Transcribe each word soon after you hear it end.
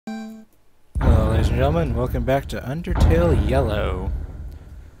ladies and gentlemen. Welcome back to Undertale Yellow.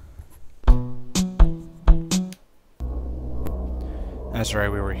 That's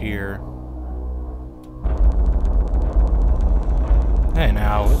right, we were here. Hey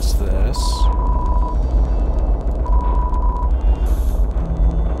now, what's this?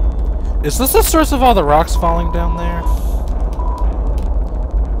 Is this the source of all the rocks falling down there?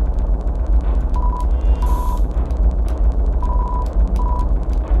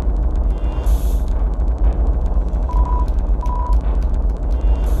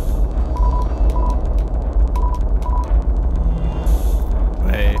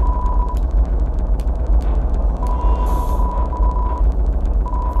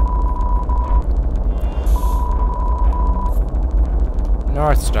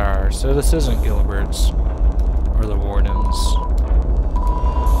 North Star, so this isn't Gilbert's or the Warden's.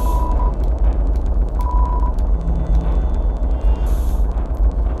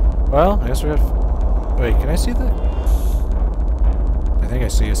 Well, I guess we have. Wait, can I see that? I think I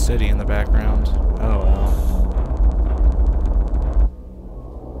see a city in the background. Oh well.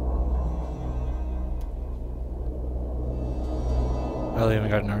 Well, they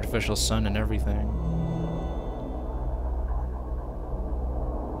even got an artificial sun and everything.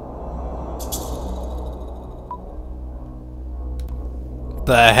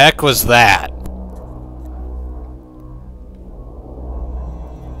 The heck was that?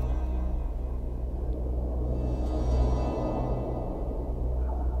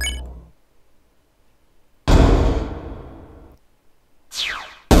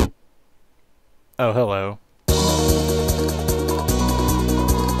 Oh, hello.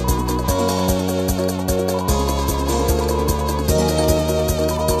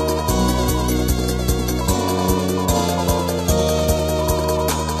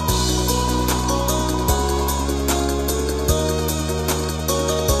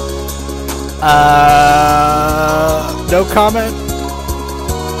 No comment?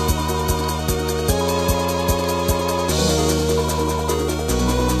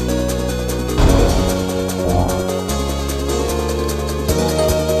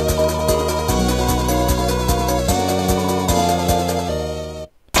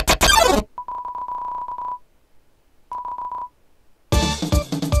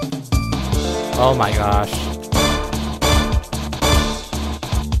 Oh my gosh.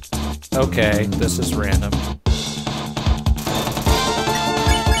 Okay, this is random.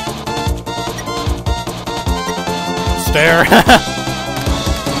 Stare.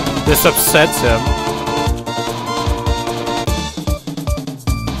 This upsets him.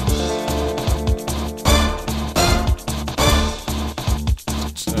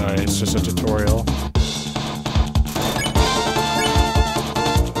 Alright, it's just a tutorial.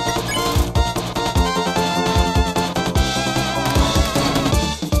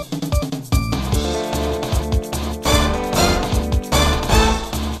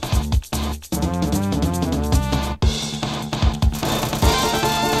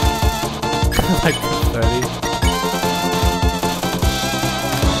 Like confetti.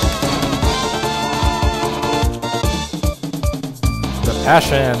 The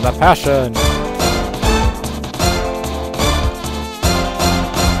passion, the passion.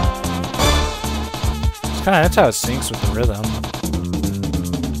 It's kinda, that's how it syncs with the rhythm.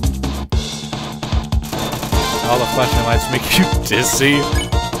 All the flashing lights make you dizzy.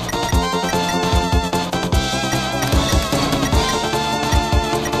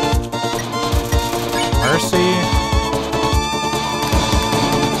 Mercy.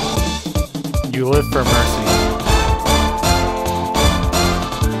 You live for mercy.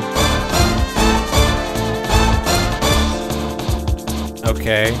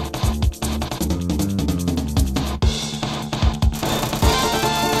 Okay.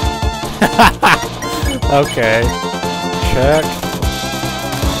 Okay. Check.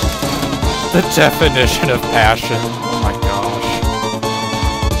 The definition of passion. Oh my gosh.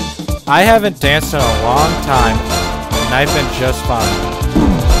 I haven't danced in a long time, and I've been just fine.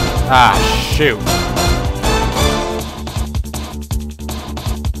 Ah, shoot.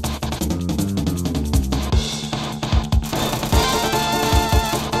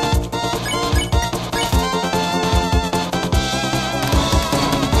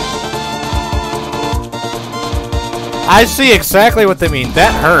 I see exactly what they mean.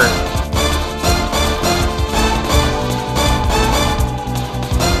 That hurt.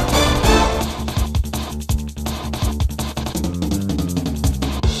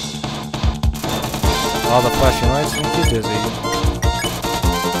 All the flashing lights make you dizzy.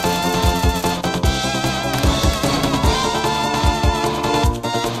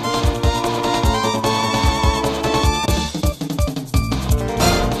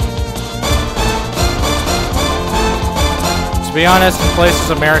 To be honest, in places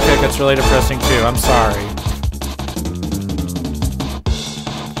America it gets really depressing too. I'm sorry.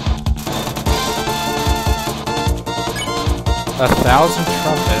 A 1,000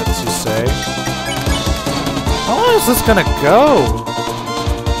 trumpets, you say? How long is this gonna go?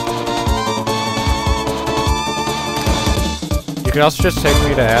 You could also just take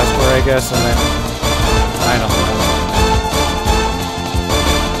me to Astor, I guess, and then... I don't know.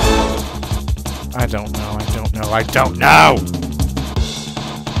 I don't know, I don't know, I don't know!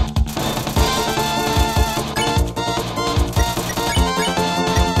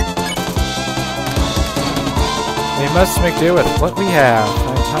 We must make do with what we have.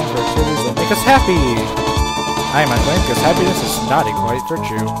 Find time for activities that make us happy! I am unblamed because happiness is not a quite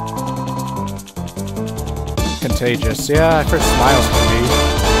virtue. Contagious. Yeah, I've heard smiles can be.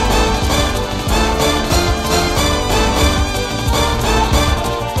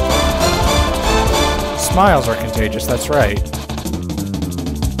 Smiles are contagious, that's right.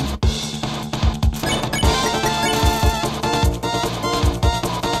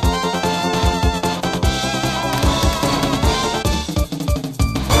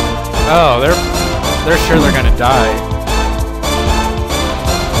 Oh, they're sure they're gonna die.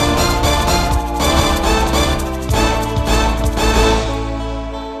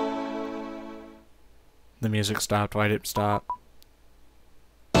 The music stopped. Why did it stop?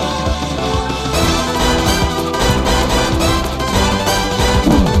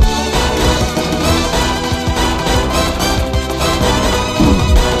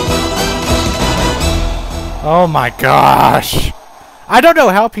 Oh my gosh! I don't know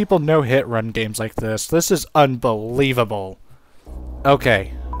how people no-hit run games like this. This is unbelievable.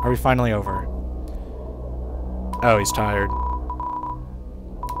 Okay, are we finally over? Oh, he's tired.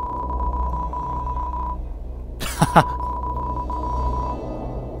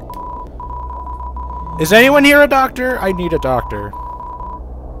 Is anyone here a doctor? I need a doctor.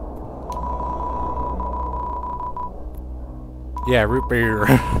 Yeah, root beer.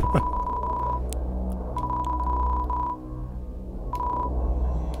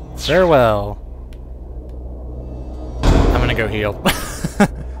 Farewell. I'm gonna go heal.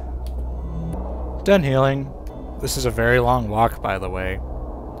 Done healing. This is a very long walk, by the way.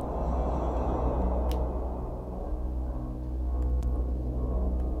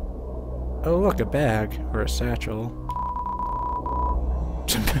 Oh, look, a bag. Or a satchel.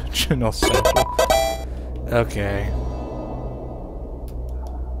 Dimensional satchel. Okay.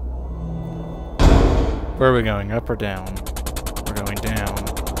 Where are we going? Up or down? We're going down.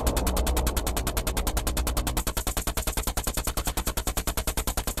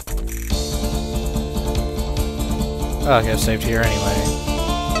 Oh, I got saved here anyway.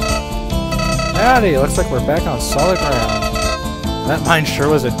 Howdy! Looks like we're back on solid ground. That mine sure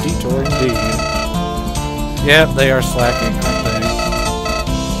was a detour indeed. Yep, they are slacking, aren't they?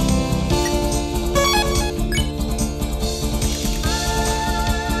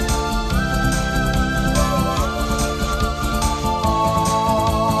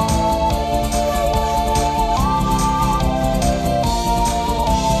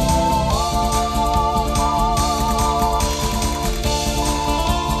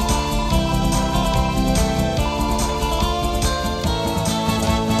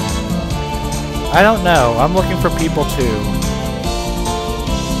 I don't know. I'm looking for people too.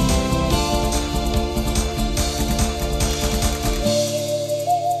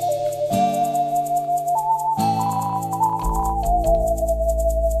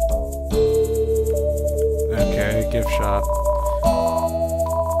 Okay, gift shop.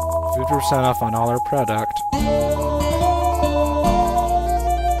 50% off on all our product.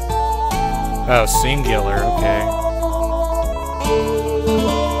 Oh, singular, okay.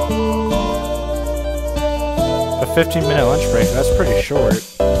 A 15-minute lunch break, that's pretty short.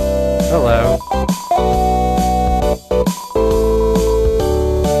 Hello.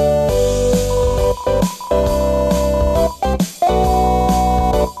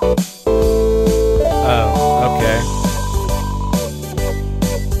 Oh, okay.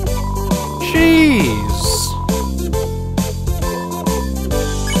 Jeez!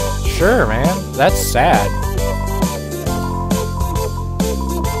 Sure, man. That's sad.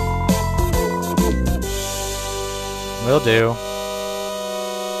 Will do.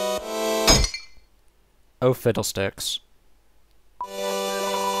 Oh, fiddlesticks.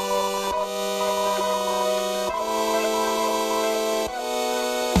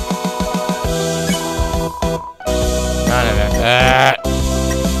 None of it.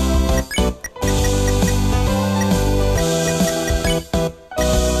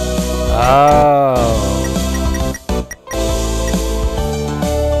 Oh.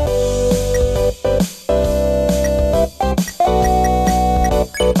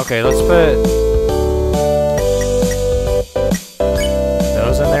 Okay, let's put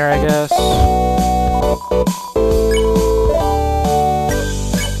those in there, I guess.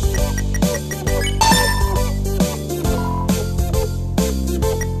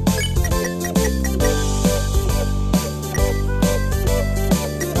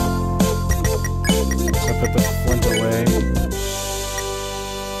 So put the flint away.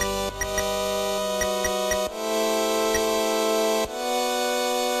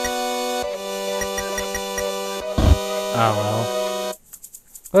 Oh well.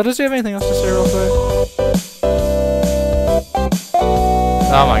 Well, does he have anything else to say real quick?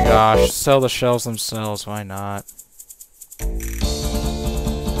 Oh my gosh, sell the shells themselves, why not?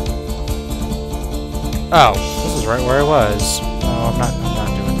 Oh, this is right where I was. Oh, I'm not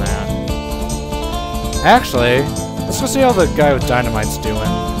doing that. Actually, let's go see how the guy with dynamite's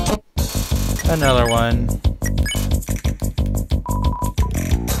doing. Another one.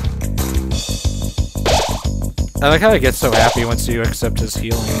 I like how he gets so happy once you accept his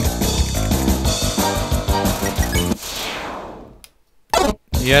healing.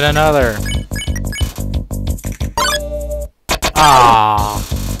 Yet another. Ah.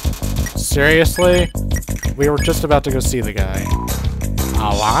 Seriously? We were just about to go see the guy.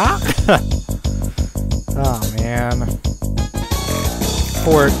 Ah, oh man.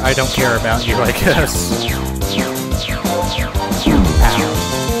 Poor, I don't care about you, I guess. Ow.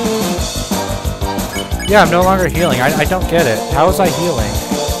 Yeah, I'm no longer healing. I don't get it. How was I healing?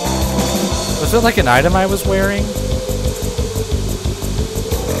 Was it like an item I was wearing?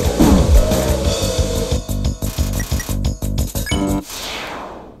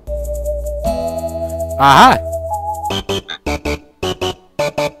 Aha!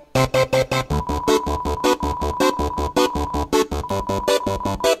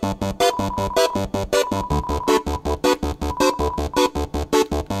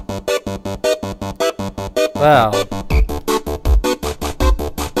 Well.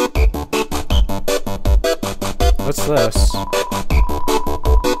 What's this?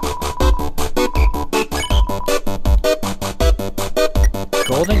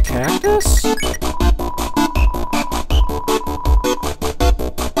 Golden cactus?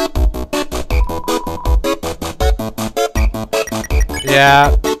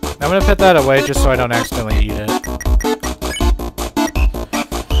 Yeah, I'm gonna put that away just so I don't accidentally eat it.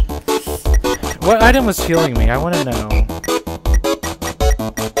 What item was healing me? I want to know.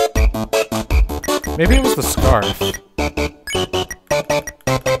 Maybe it was the scarf.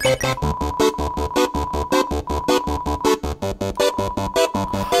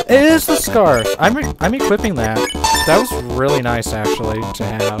 It is the scarf! I'm equipping that. That was really nice, actually, to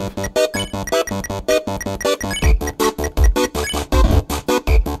have.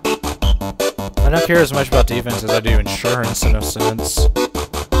 I don't care as much about defense as I do insurance, in a sense.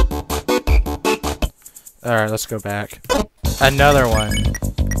 Alright, let's go back. Another one.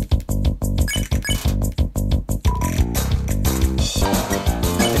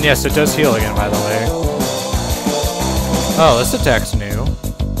 And yes, it does heal again, by the way. Oh, this attack's new.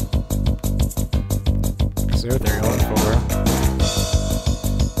 See what they're going for.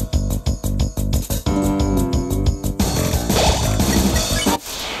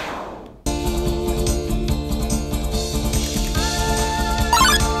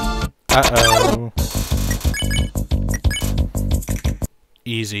 Uh-oh.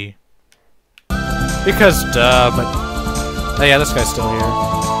 Easy. Because, duh, but... Oh yeah, this guy's still here.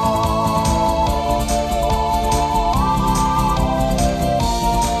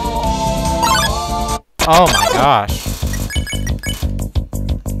 Oh my gosh.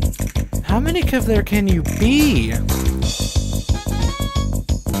 How many of there can you be?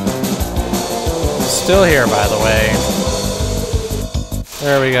 Still here, by the way.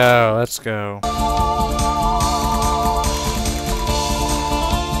 There we go, let's go.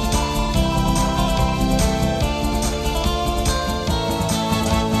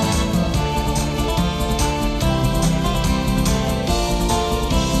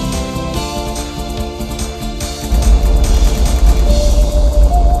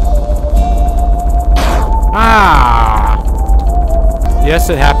 Ah! Yes,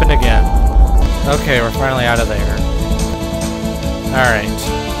 it happened again. Okay, we're finally out of there. Alright.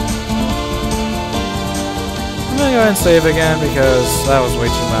 I'm gonna go ahead and save again because that was way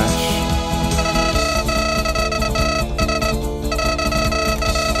too much.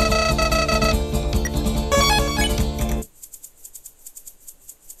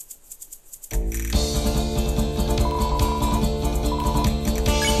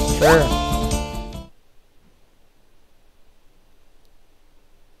 Sure.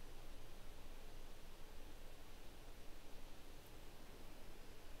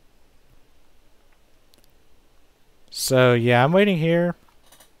 So, yeah, I'm waiting here.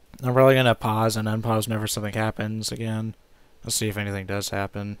 I'm probably going to pause and unpause whenever something happens again. Let's see if anything does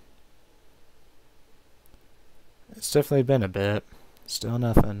happen. It's definitely been a bit. Still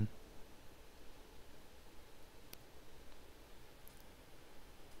nothing.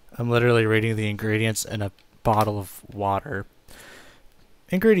 I'm literally reading the ingredients in a bottle of water.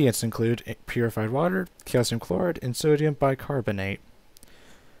 Ingredients include purified water, calcium chloride, and sodium bicarbonate.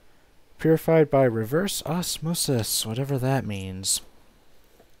 Purified by reverse osmosis, whatever that means.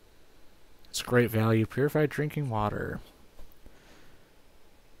 It's great value, purified drinking water.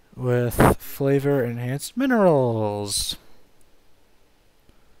 With flavor enhanced minerals.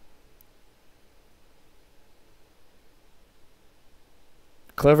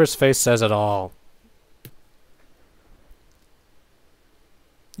 Clover's face says it all.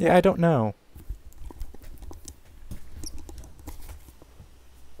 Yeah, I don't know.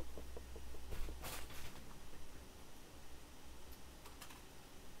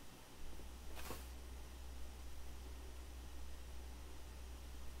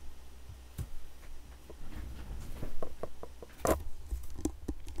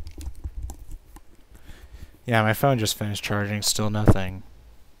 Yeah, my phone just finished charging, still nothing.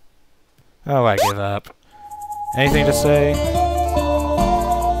 Oh, I give up. Anything to say?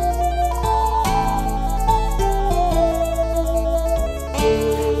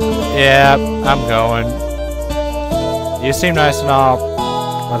 Yeah, I'm going. You seem nice and all,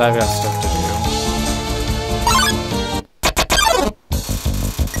 but I've got stuff to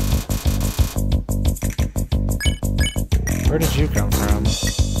do. Where did you come from?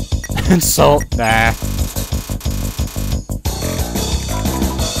 Insult? Nah.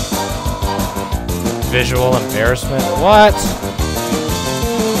 Visual embarrassment? What?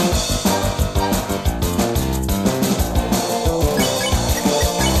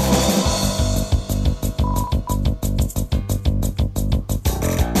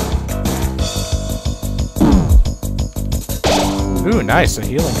 Ooh, nice, a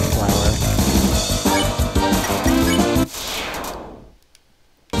healing flower.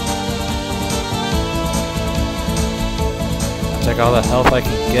 I'll take all the health I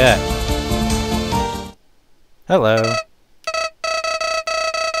can get. Hello.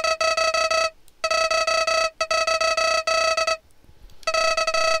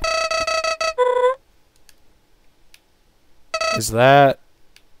 Is that...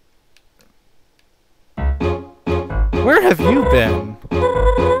 Where have you been?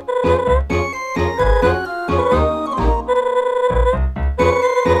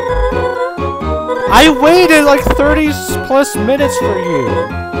 I waited like 30 plus minutes for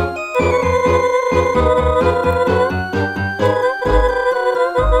you.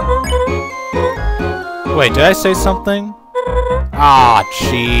 Wait, did I say something? Ah,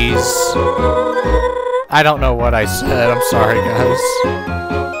 jeez. I don't know what I said. I'm sorry, guys.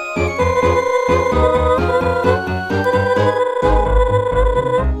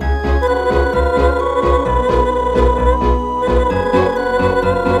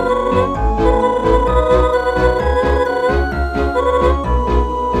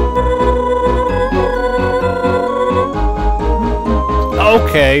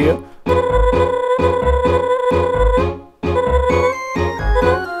 Okay.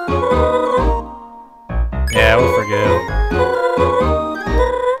 Yeah, we'll forgive.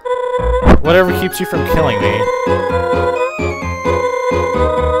 Whatever keeps you from killing me.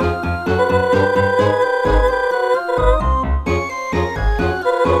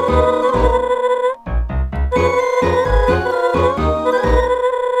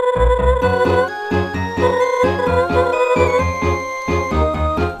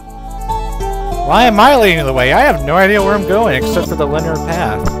 Why am I leading the way? I have no idea where I'm going except for the linear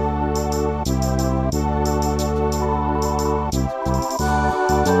path.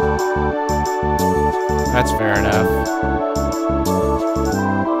 That's fair enough.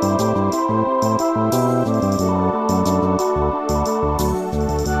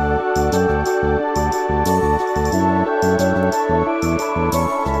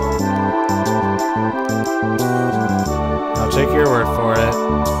 I'll take your word for it.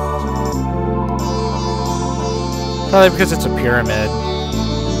 Probably because it's a pyramid.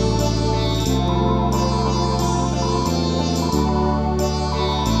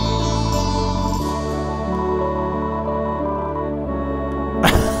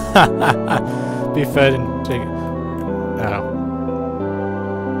 Be fed and take it. Oh.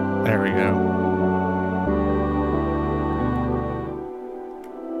 There we go.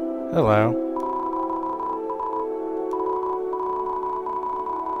 Hello.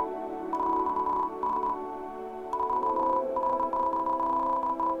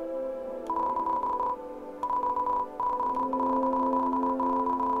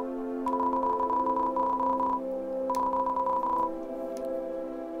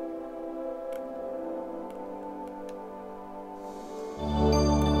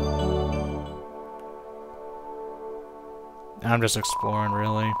 I'm just exploring,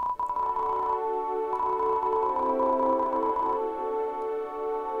 really.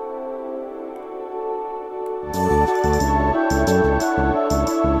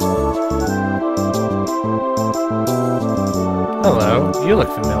 Hello, you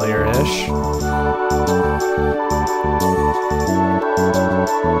look familiar-ish.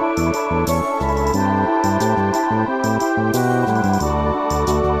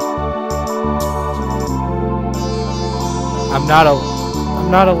 I'm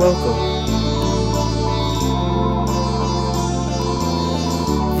not a local.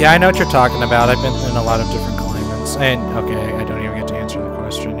 Yeah, I know what you're talking about. I've been in a lot of different climates. And, okay, I don't even get to answer the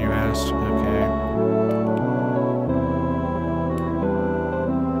question you asked. Okay.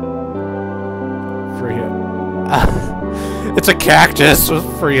 Free. It's a cactus with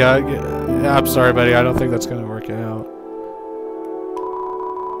free. Yeah, I'm sorry, buddy. I don't think that's gonna work out.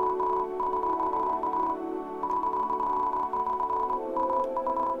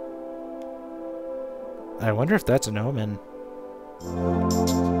 I wonder if that's an omen.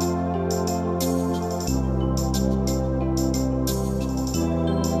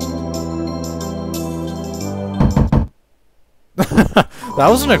 That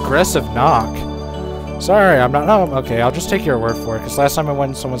was an aggressive knock. Sorry, I'm not. No, okay, I'll just take your word for it, because last time I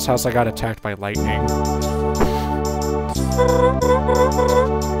went to someone's house, I got attacked by lightning.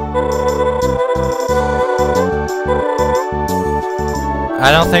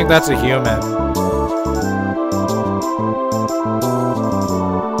 I don't think that's a human.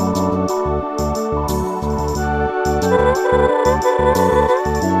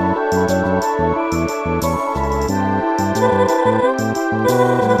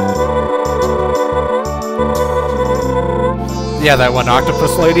 Yeah, that one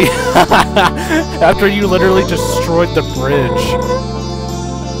octopus lady. After you literally destroyed the bridge.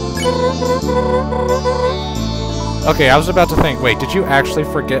 Okay, I was about to think, wait, did you actually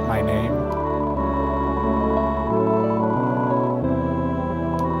forget my name?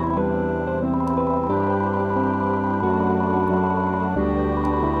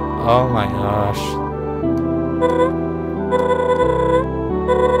 Oh my gosh.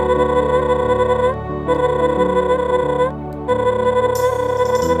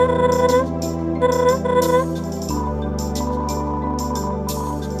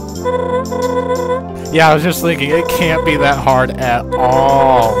 Yeah, I was just thinking, it can't be that hard at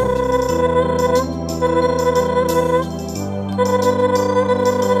all.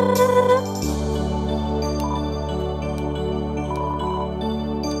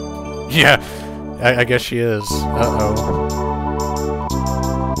 Yeah, I guess she is. Uh-oh.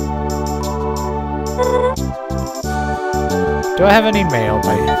 Do I have any mail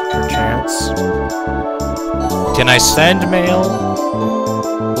by perchance? Can I send mail?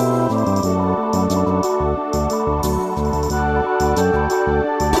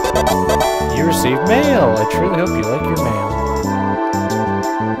 You received mail! I truly hope you like your mail.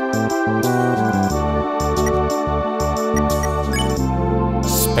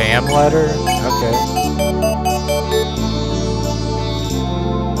 Spam letter? Okay.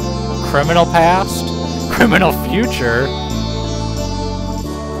 Criminal past? Criminal future?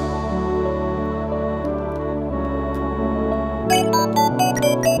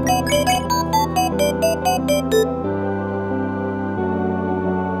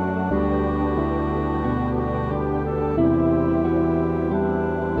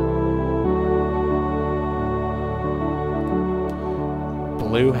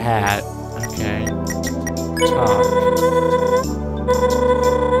 Blue hat. Okay. Talk.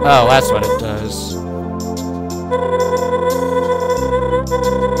 Oh, that's what it does.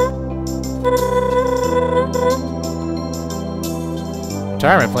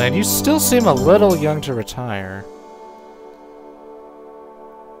 Retirement plan. You still seem a little young to retire.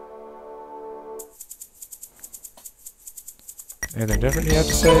 Anything different you have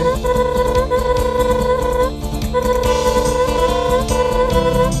to say?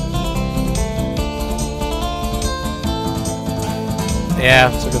 Yeah,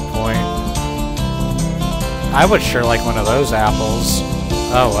 that's a good point. I would sure like one of those apples.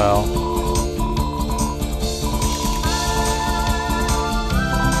 Oh well.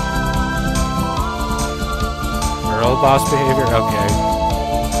 Girl boss behavior? Okay.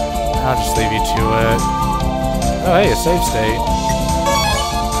 I'll just leave you to it. Oh hey, a save state.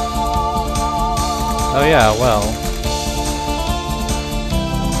 Oh yeah, well.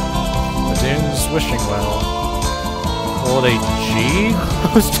 The Dune's wishing well. Hold a G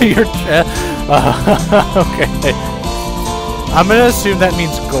close to your chest. Okay. I'm gonna assume that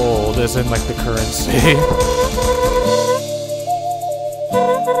means gold, as in like the currency.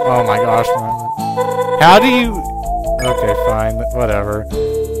 Oh my gosh, Marlon. How do you... Okay, fine. Whatever.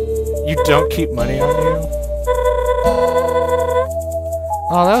 You don't keep money on you?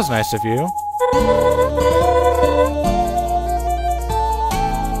 Oh, that was nice of you.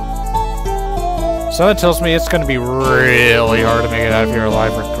 Something tells me it's going to be really hard to make it out of here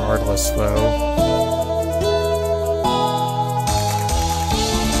alive regardless, though.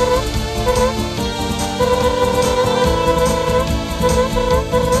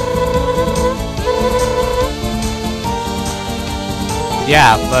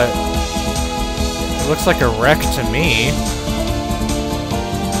 Yeah, but it looks like a wreck to me.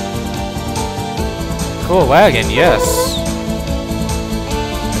 Cool wagon, yes.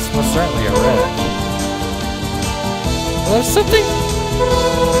 It's most certainly a wreck. Well, there's something...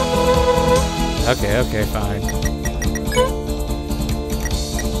 Okay, fine.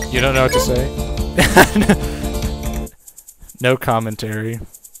 You don't know what to say? No commentary.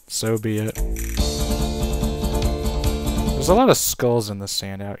 So be it. There's a lot of skulls in the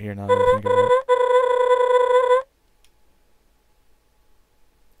sand out here now that I think of it.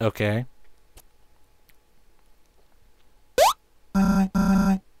 Okay.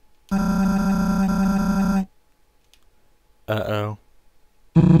 Uh-oh.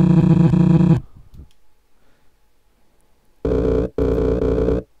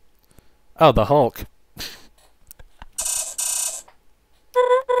 Oh, the Hulk.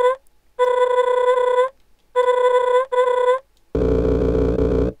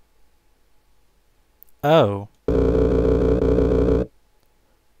 Oh.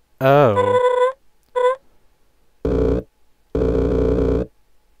 Oh.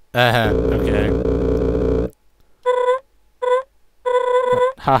 Okay.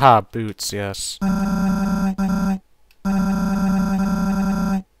 Haha, boots, yes.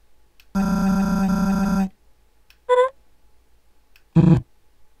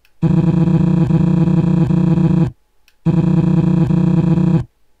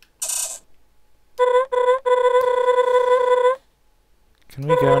 Can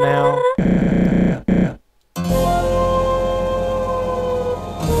we go now?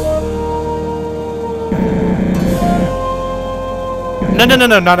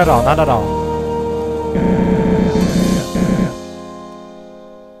 No, not at all, not at all.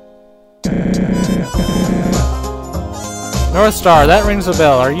 North Star, that rings a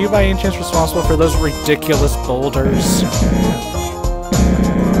bell. Are you by any chance responsible for those ridiculous boulders?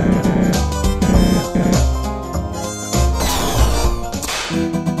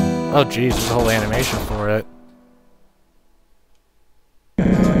 Oh jeez, there's a whole animation for it.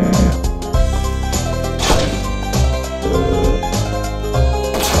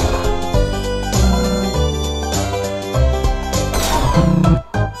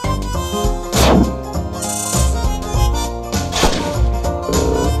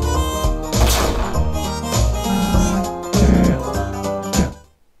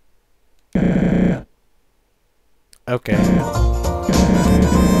 Okay.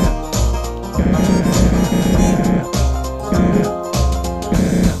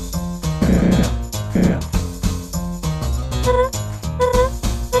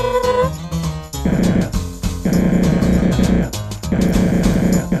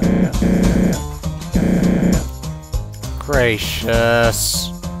 Gracious.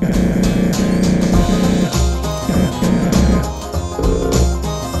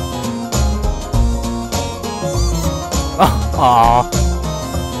 Aww.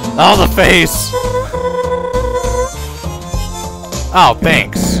 Oh, the face! Oh,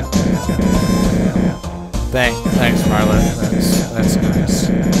 thanks. Thanks, Marla. That's nice.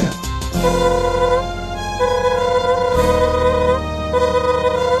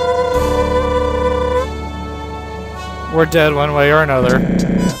 We're dead one way or another.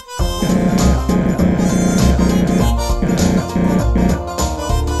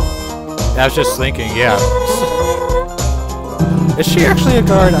 I was just thinking, yeah. Is she actually a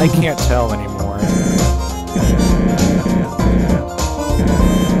guard? I can't tell anymore.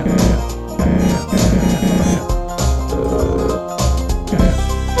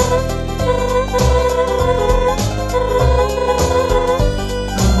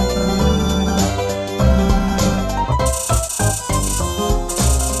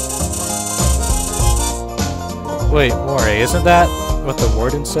 Wait, Mori, isn't that what the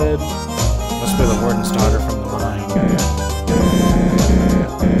warden said? Must be the warden's daughter from the mine.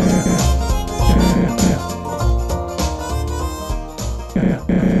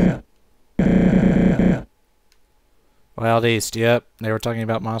 Wild East, yep. They were talking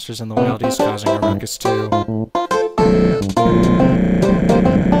about monsters in the Wild East causing a ruckus too.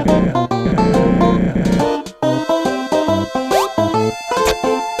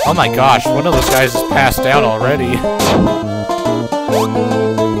 Oh my gosh, one of those guys is passed out already.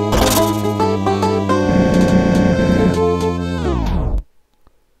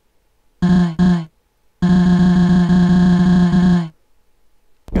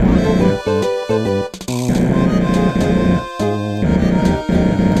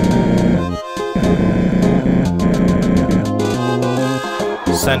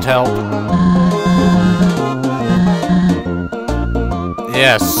 Send help.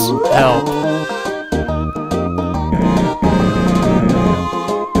 Yes, help.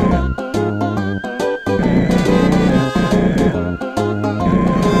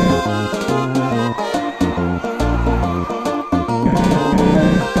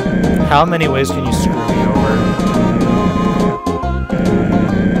 How many ways can you screw me over?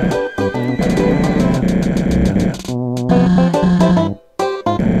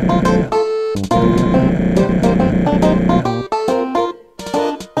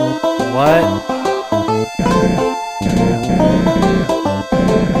 What?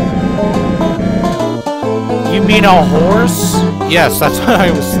 You mean a horse? Yes, that's what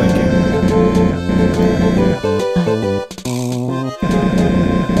I was thinking.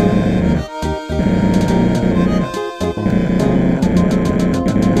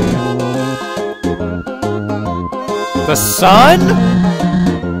 The sun?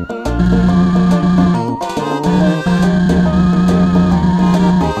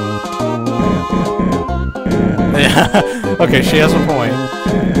 Yeah. Okay, she has a point.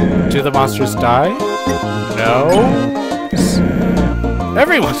 Do the monsters die? No.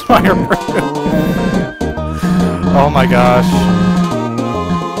 Everyone's fireproof. Oh my gosh.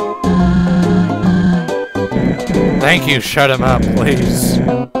 Thank you, shut him up, please.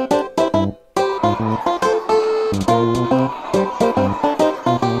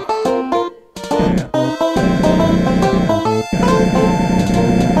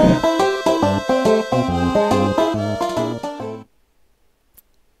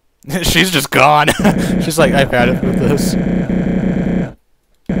 She's just gone. She's like, I've had it with this.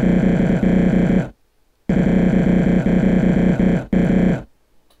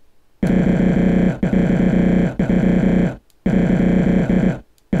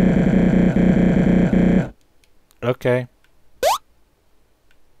 Okay.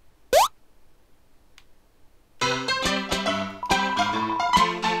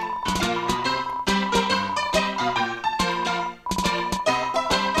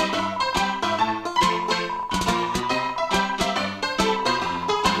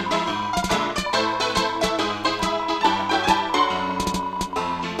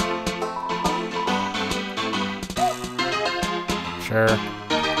 Sure.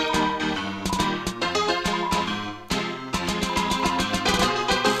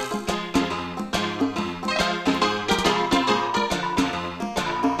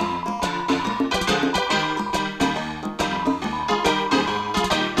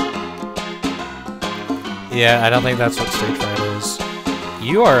 Yeah, I don't think that's what stage fright is.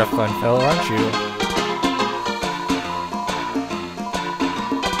 You are a fun fellow, aren't you?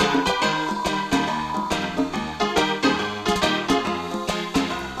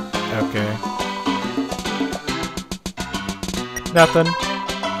 Okay. Nothing.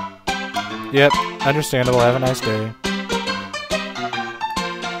 Yep, understandable. Have a nice day.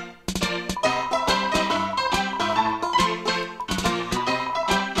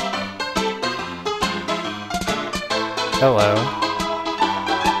 Hello.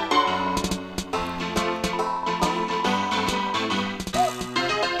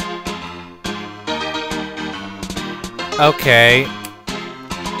 Okay.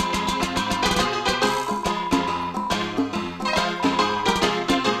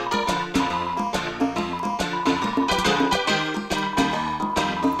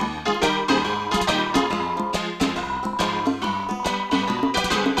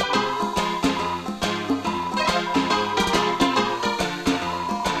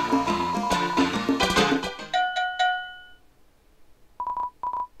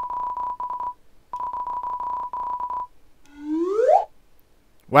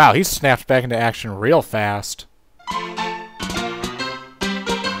 Wow, he snapped back into action real fast.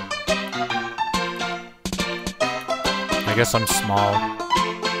 I guess I'm small.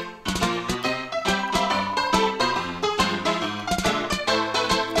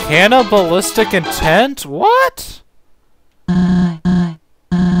 Cannibalistic intent? What?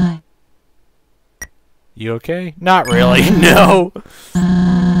 You okay? Not really, no.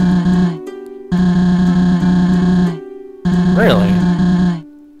 Really?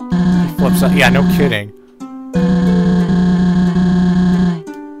 He flips out. Yeah, no kidding.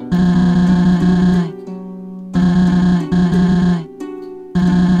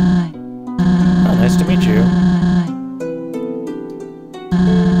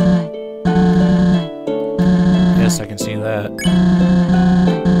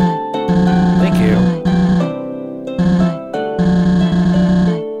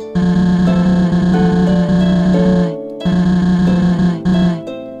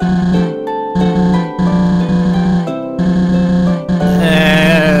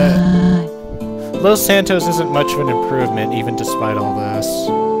 Los Santos isn't much of an improvement, even despite all this.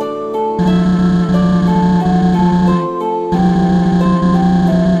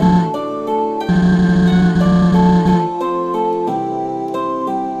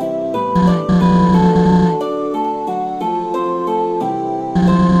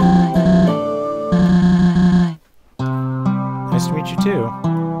 Nice to meet you too.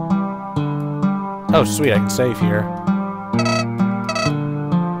 Oh sweet, I can save here.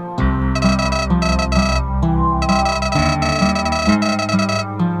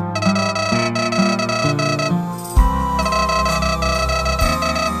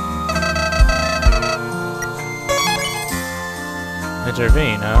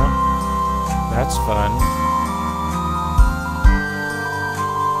 Intervene, huh? That's fun.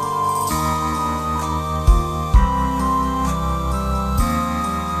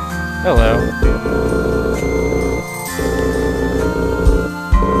 Hello.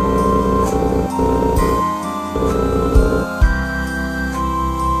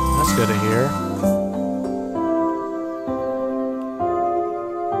 That's good to hear.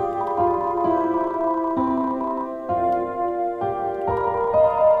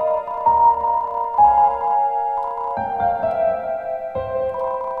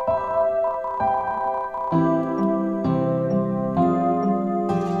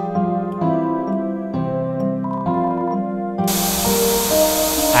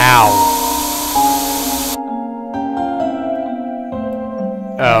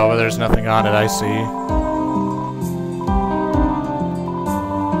 Oh, well, there's nothing on it, I see.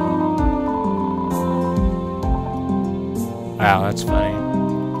 Wow, that's funny.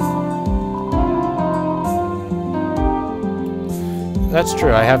 That's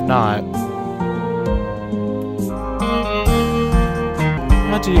true, I have not.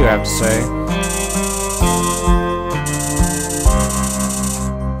 What do you have to say?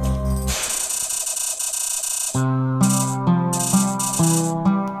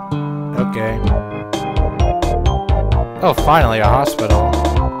 Okay. Oh, finally, a hospital.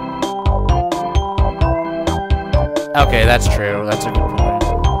 Okay, that's true. That's a good point.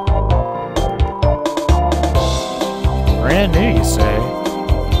 Brand new, you say?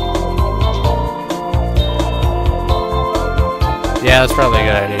 Yeah, that's probably a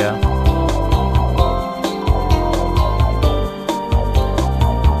good idea.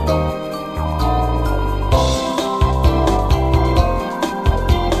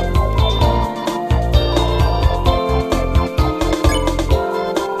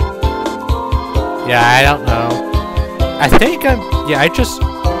 Yeah, I don't know. I think I'm... Yeah, I just...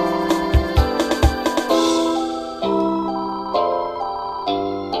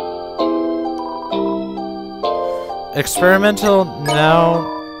 Experimental? No.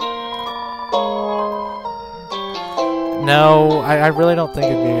 No, I really don't think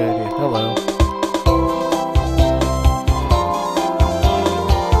it'd be a good idea. Hello.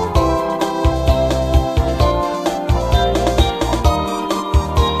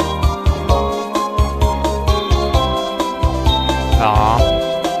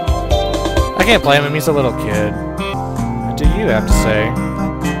 I can't blame him, he's a little kid. What do you have to say?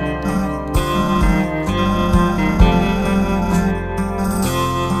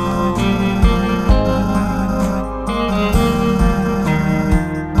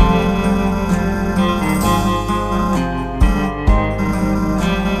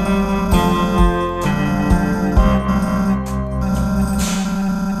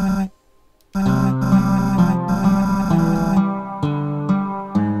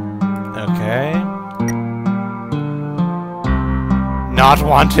 Not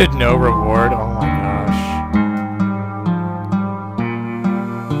wanted, no reward. Oh my gosh.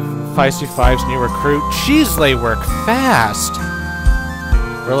 Feisty Five's new recruit. Jeez, they work fast!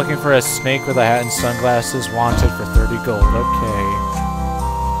 We're looking for a snake with a hat and sunglasses, wanted for 30 gold. Okay.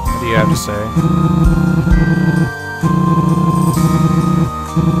 What do you have to say?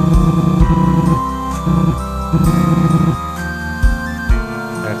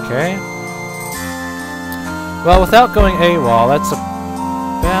 Okay. Well, without going AWOL, that's a...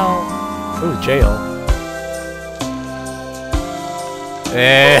 Well... Ooh, jail.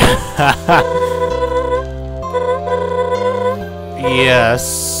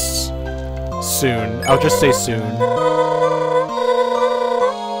 Yes. Soon. I'll just say soon.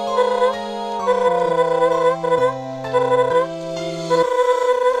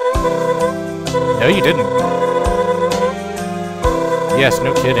 No, you didn't. Yes,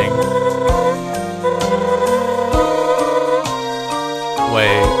 no kidding.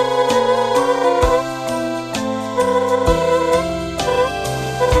 Wait.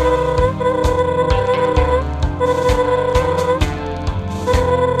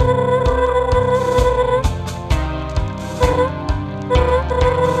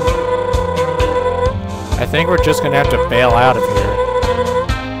 we're just gonna have to bail out of here.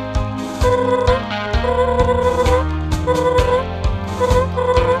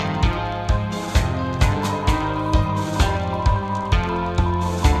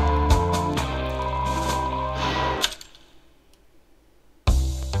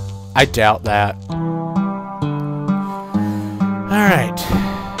 I doubt that. Alright.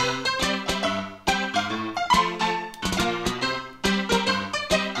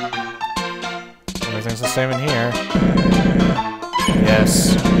 Everything's the same in here.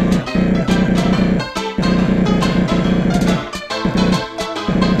 Yes.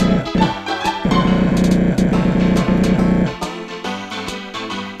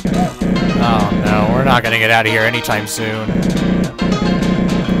 Oh no, we're not gonna get out of here anytime soon.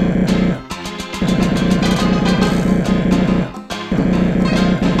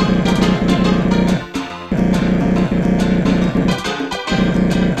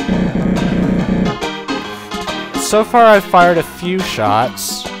 So far, I've fired a few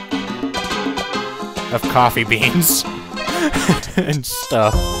shots of coffee beans and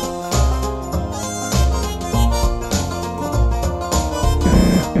stuff.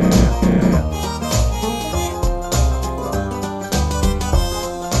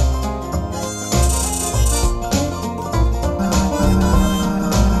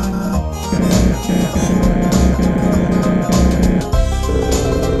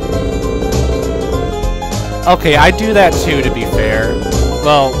 Okay, I do that too, to be fair.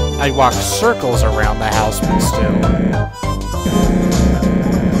 Well, I walk circles around the house, but still.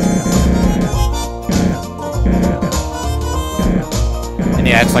 And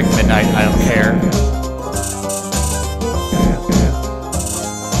yeah, it's like midnight, I don't care.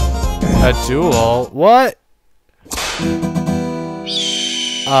 A duel? What?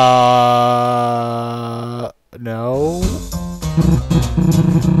 No?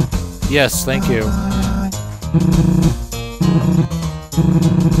 Yes, thank you.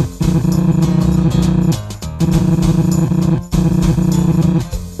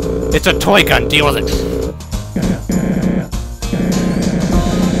 It's a toy gun, deal with it.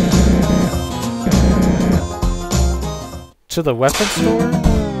 To the weapon store?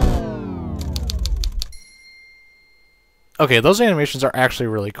 Okay, those animations are actually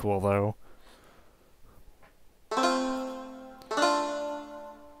really cool, though.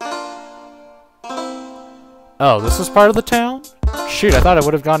 Oh, this is part of the town? Shoot, I thought I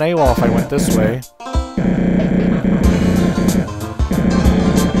would have gone AWOL if I went this way.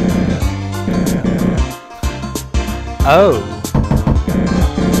 Oh.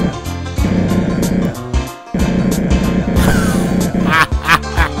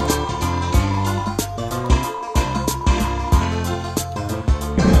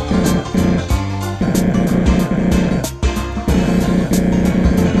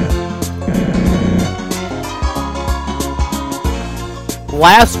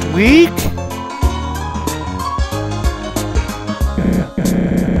 Last week?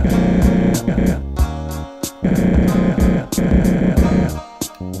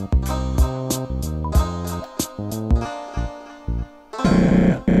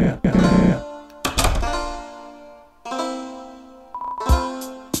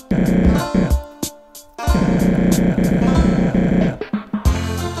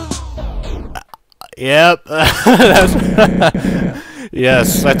 Yep.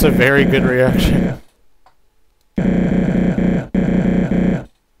 Yes, that's a very good reaction.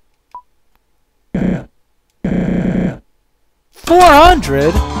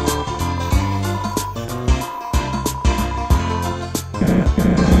 $400?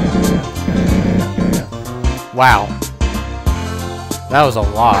 Wow. That was a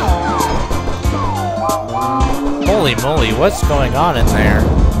lot. Holy moly, what's going on in there?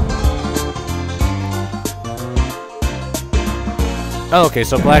 Oh, okay,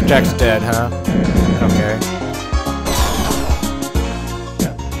 so Blackjack's dead, huh? Okay.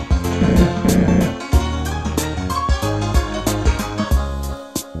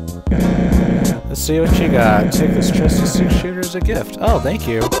 Let's see what you got. Take this trusty six-shooter as a gift. Oh, thank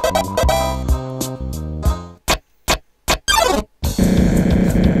you.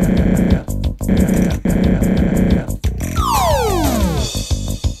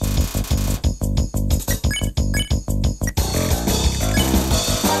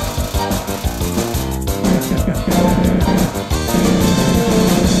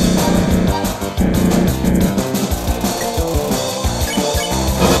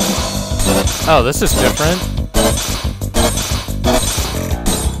 Oh, this is different.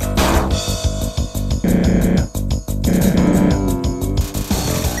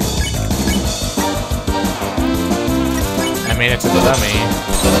 I mean, it's a dummy.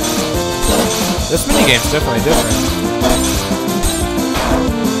 This minigame's definitely different.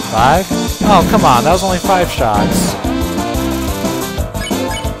 5? Oh, come on, that was only 5 shots.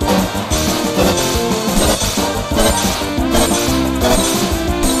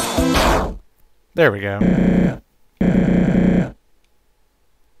 There we go.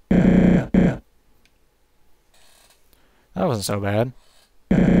 That wasn't so bad.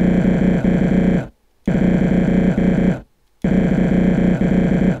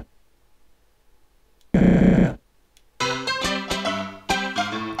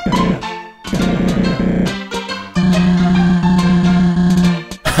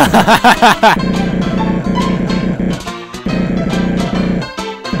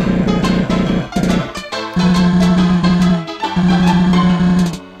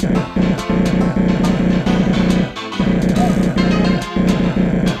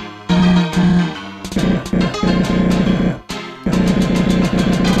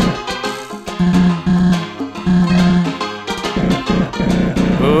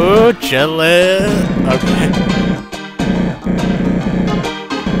 Ooh, chillin'. Okay.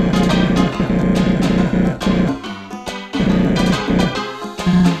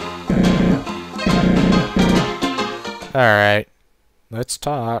 Alright, let's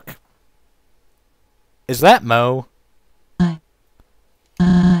talk. Is that Mo?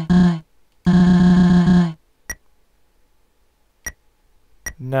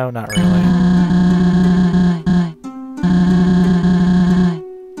 No, not really.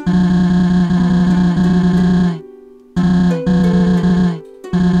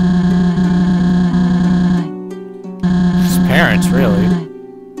 His parents, really.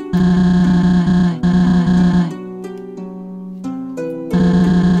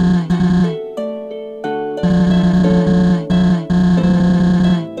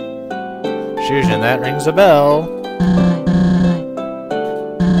 Fusion, that rings a bell.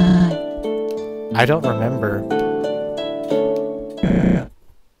 I don't remember.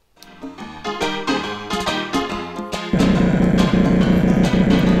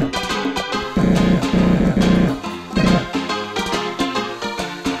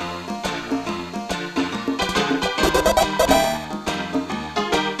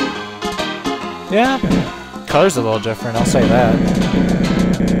 Yeah, color's a little different, I'll say that.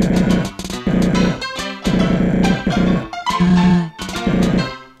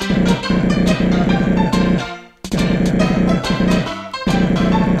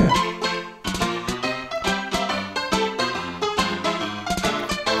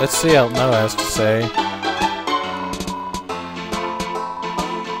 Let's see what Noah has to say.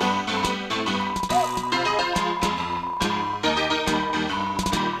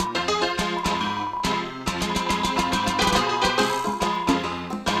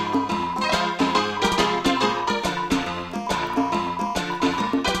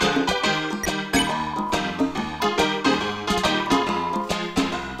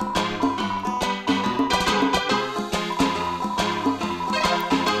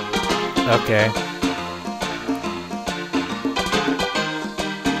 Okay.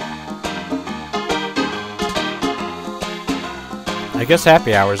 I guess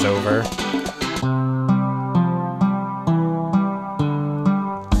happy hour's over.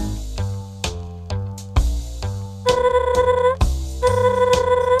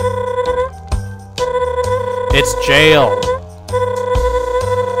 It's jail.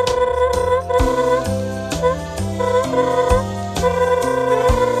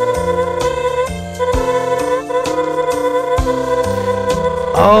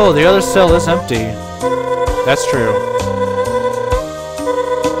 Oh, the other cell is empty. That's true.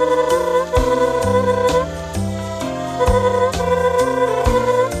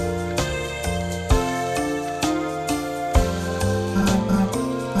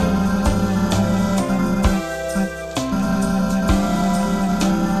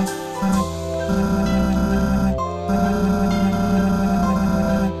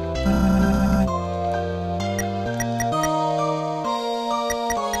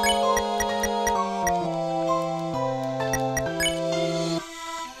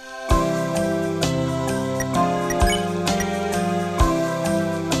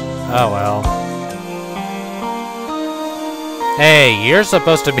 Oh well. Hey, you're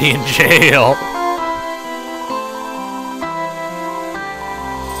supposed to be in jail.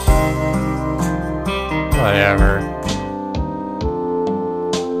 Whatever.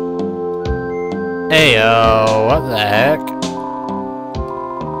 Heyo, what the heck?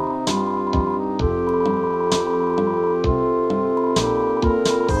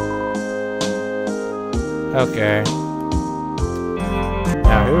 Okay.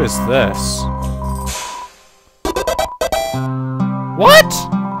 Now, who is this? What?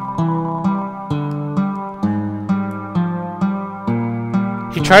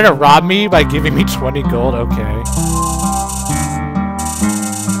 trying to rob me by giving me 20 gold? Okay.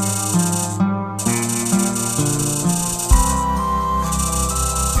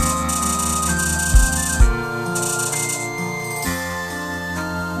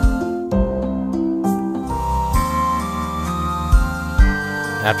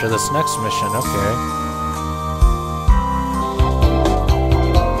 After this next mission, okay.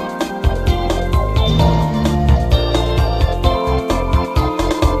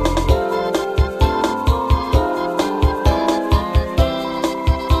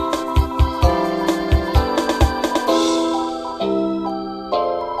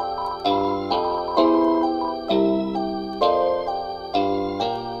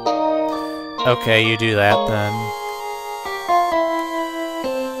 Okay, you do that then.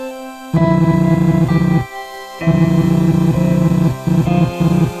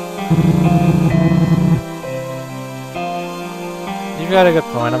 You've got a good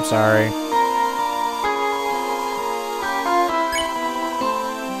point, I'm sorry.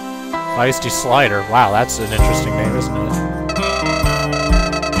 Feisty Slider. Wow, that's an interesting name, isn't it?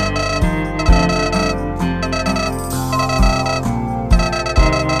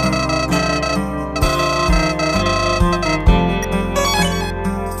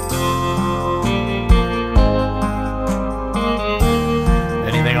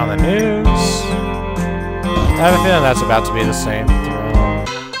 I have a feeling that's about to be the same throw.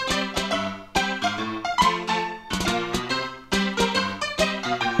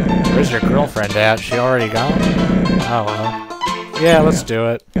 Where's your girlfriend at? She already gone? Oh well. Yeah, let's do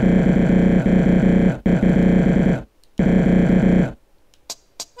it.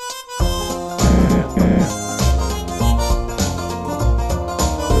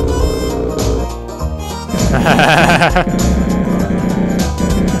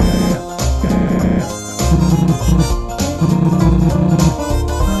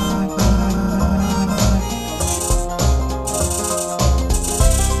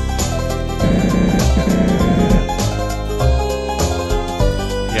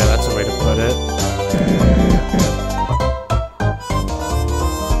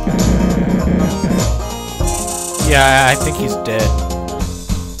 Yeah, I think he's dead.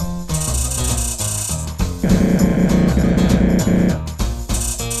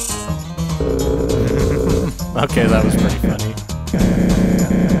 Okay, that was pretty funny.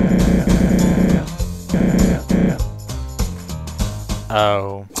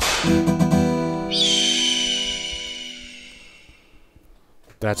 Oh.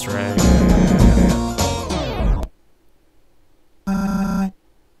 That's right.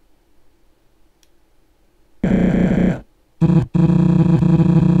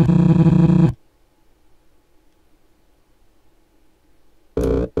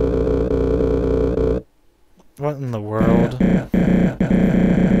 What in the world?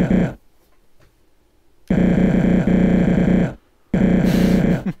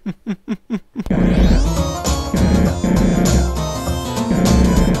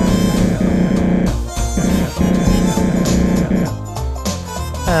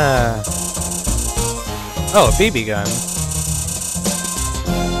 Oh, a BB gun.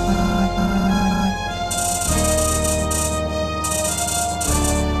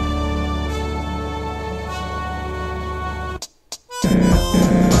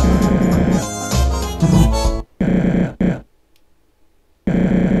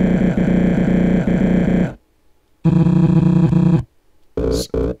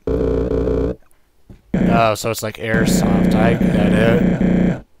 Oh, so it's like airsoft. I get it.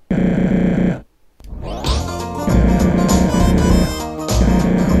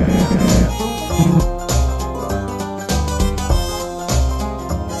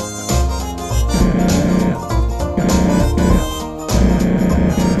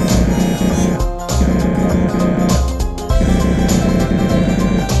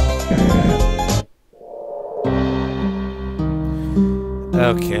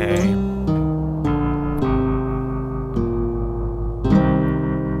 Okay.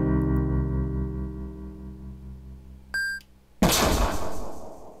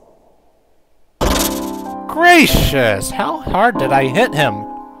 Gracious! How hard did I hit him?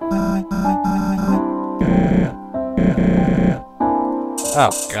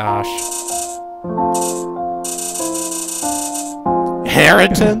 Oh gosh.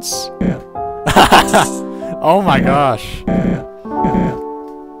 Inheritance? Oh my gosh.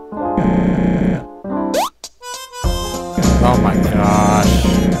 Oh my gosh.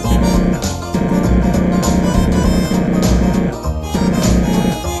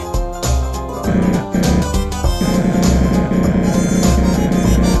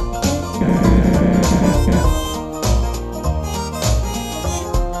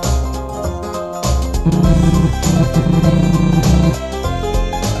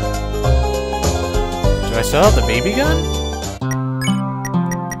 I still have the baby gun?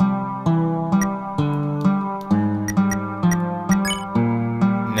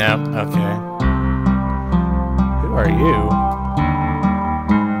 Nope, okay. Who are you?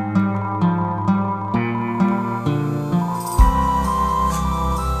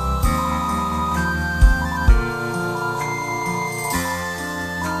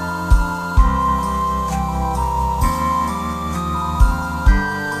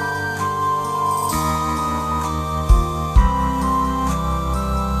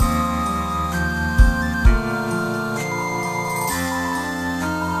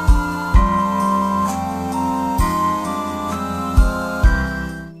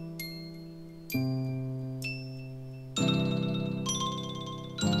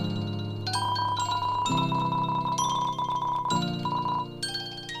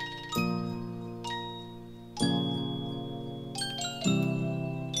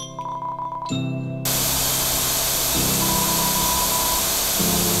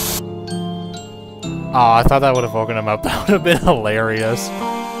 Oh, I thought that would have woken him up. That would have been hilarious.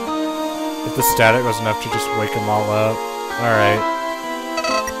 If the static was enough to just wake them all up. Alright.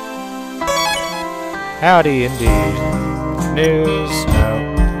 Howdy, indeed. News? No.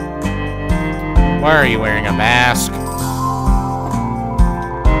 Why are you wearing a mask?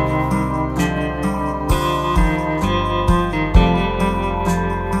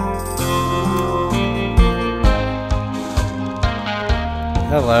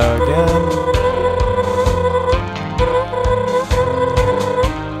 Hello again.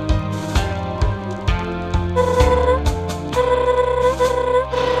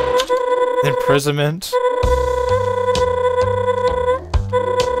 Imprisonment.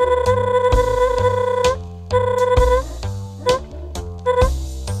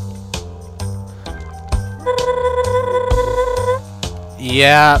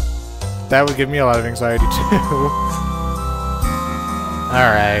 Yeah, that would give me a lot of anxiety too.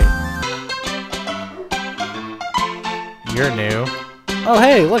 Alright. You're new. Oh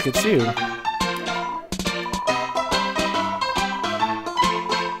hey, look, it's you.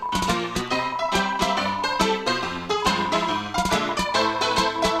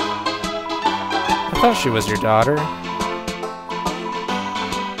 I thought she was your daughter.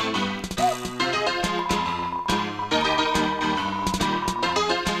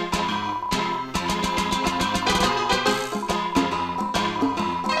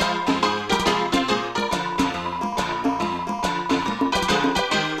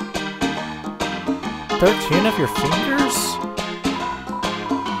 "13 of your fingers?"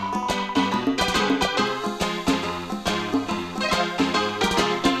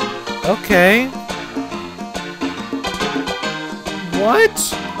 Okay. What?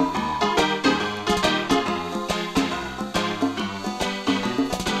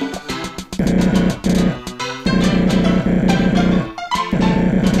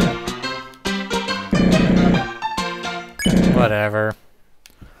 Whatever.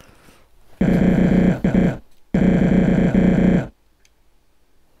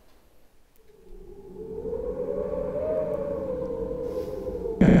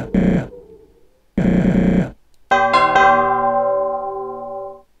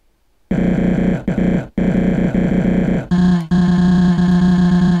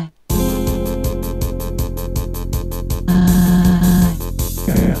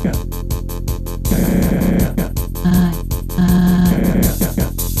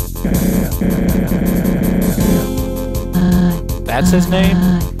 That's his name?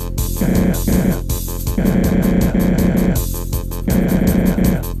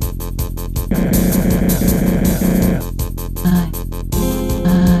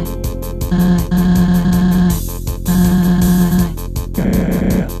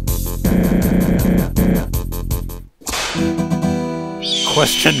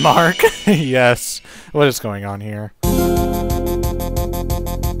 Question mark? Yes. What is going on here?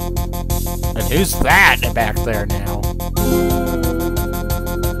 And who's that back there now?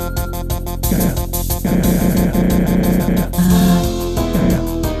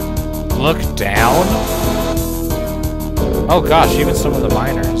 Look down? Oh gosh, even some of the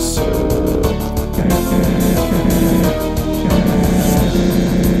miners.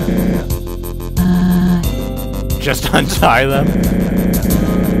 Just untie them?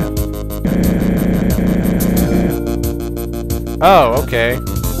 Oh, okay.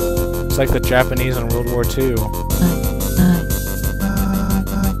 It's like the Japanese in World War II.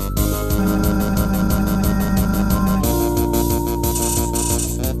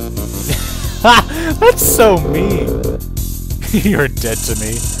 Ha! That's so mean! You're dead to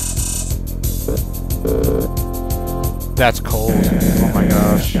me. That's cold. Oh my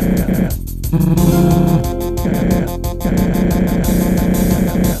gosh.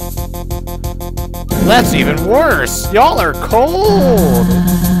 That's even worse! Y'all are cold!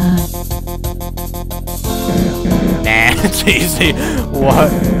 Nah, it's easy.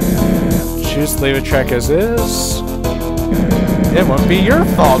 What? Just leave a track as is? It won't be your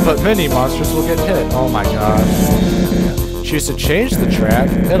fault, but many monsters will get hit. Oh my gosh. Choose to change the track,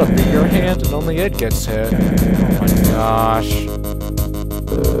 it'll be your hand and only it gets hit. Oh my gosh.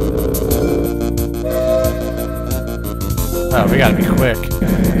 Oh, we gotta be quick.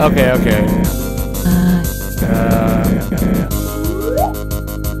 Okay, okay.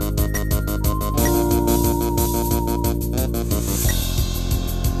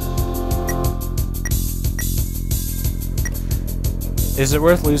 Is it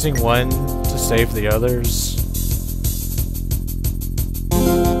worth losing one to save the others?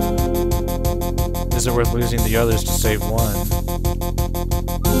 Is it worth losing the others to save one?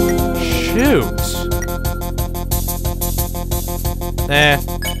 Shoot!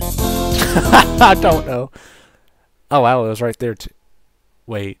 I don't know. Oh wow, it was right there too.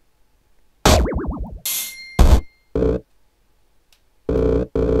 Wait.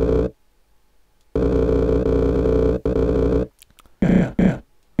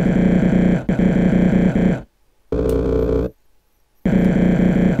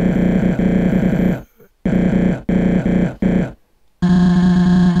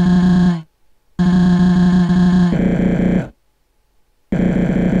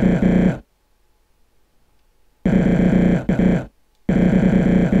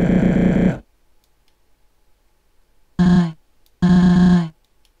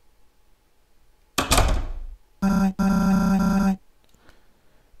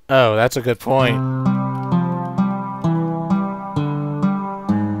 Oh, that's a good point.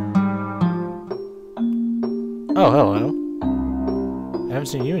 Oh, hello. I haven't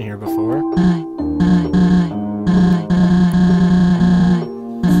seen you in here before.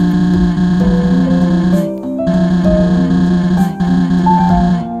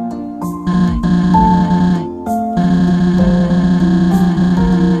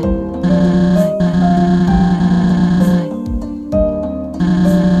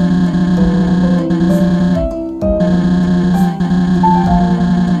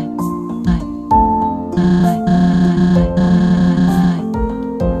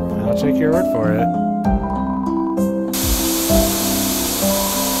 Take your word for it.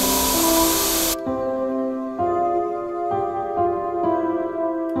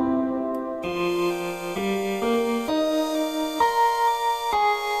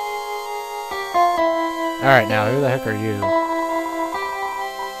 Alright, now, who the heck are you?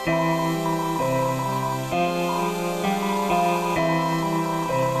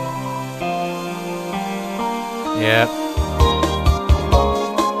 Yep.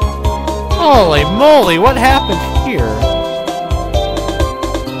 Holy moly, what happened here?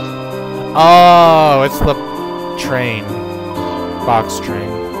 Oh, it's the train. Box train.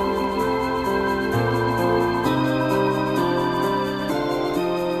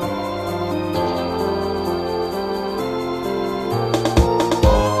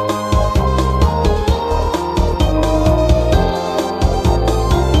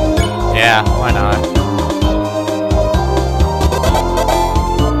 Yeah, why not?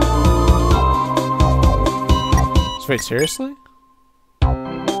 Wait, seriously?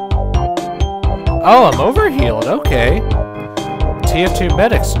 Oh, I'm overhealed, okay. TF2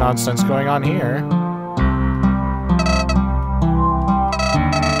 medics nonsense going on here.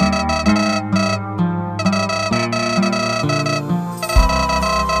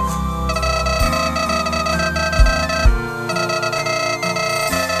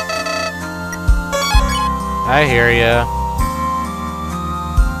 I hear ya.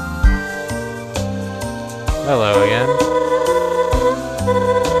 Hello again.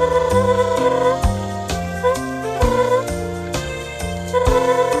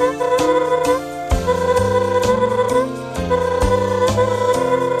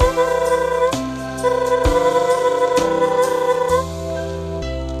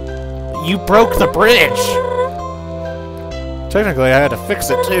 You broke the bridge! Technically, I had to fix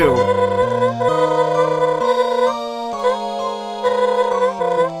it too.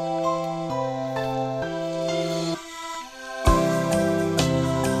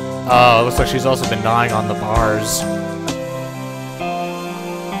 Oh, it looks like she's also been dying on the bars.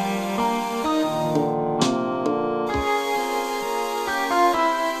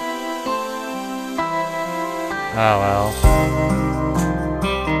 Oh well.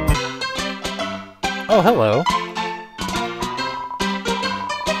 Oh, hello.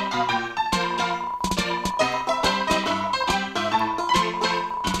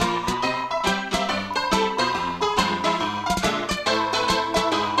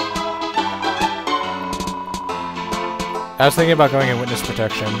 I was thinking about going in witness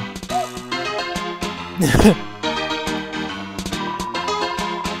protection.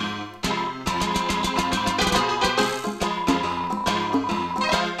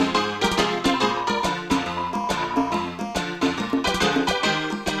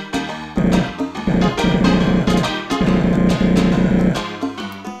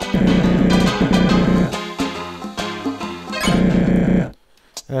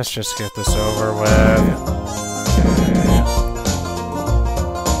 Let's just get this over with.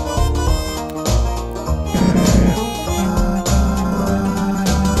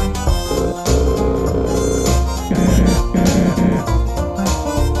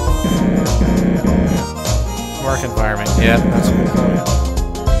 Work environment, yeah, that's a good point.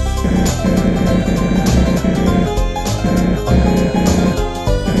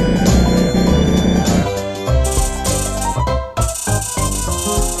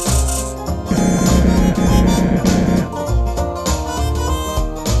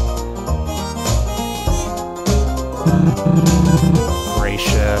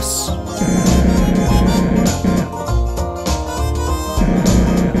 Gracious.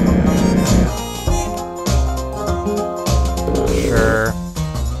 Sure.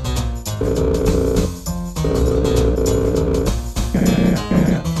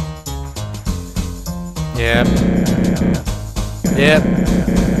 Yep. Yep.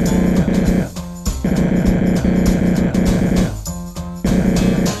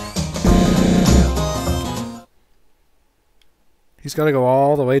 He's got to go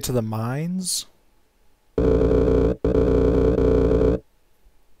all the way to the mines?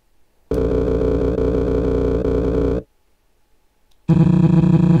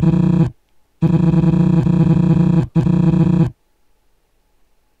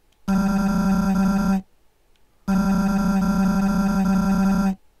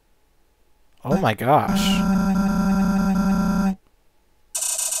 Oh my gosh.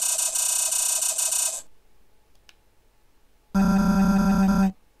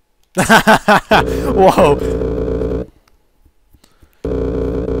 Whoa.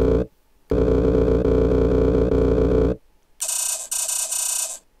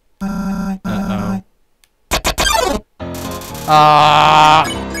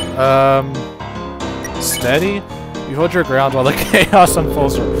 Steady? You hold your ground while the chaos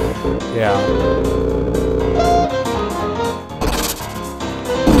unfolds. Yeah.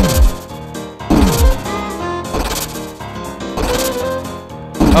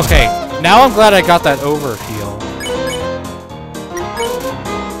 Okay, now I'm glad I got that overheal.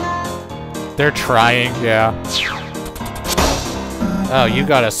 They're trying, yeah. Oh, you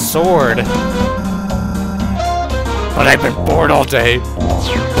got a sword. But I've been bored all day.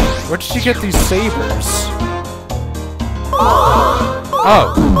 Where did you get these sabers?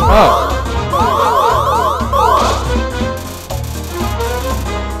 Oh, oh.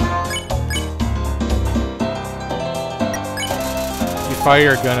 You fire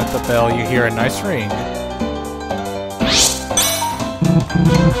your gun at the bell, you hear a nice ring.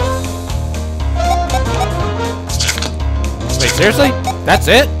 Wait, seriously? That's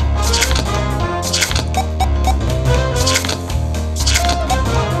it?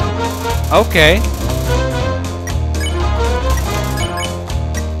 Okay.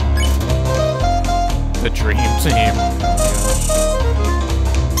 The dream team.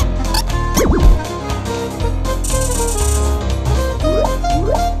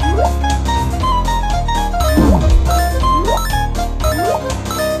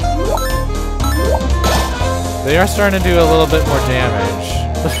 They are starting to do a little bit more damage.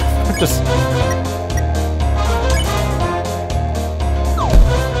 Just...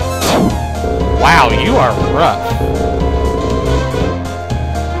 Wow, you are rough.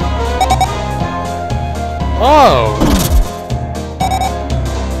 Oh!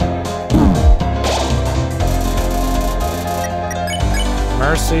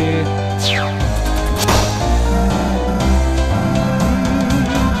 Mercy.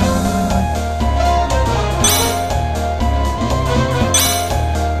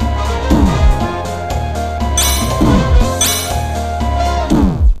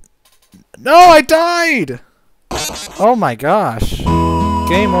 No, I died! Oh my gosh.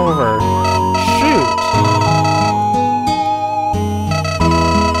 Game over. Shoot.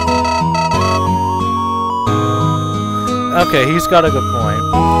 Okay, he's got a good point.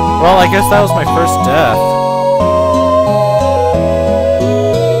 Well, I guess that was my first death.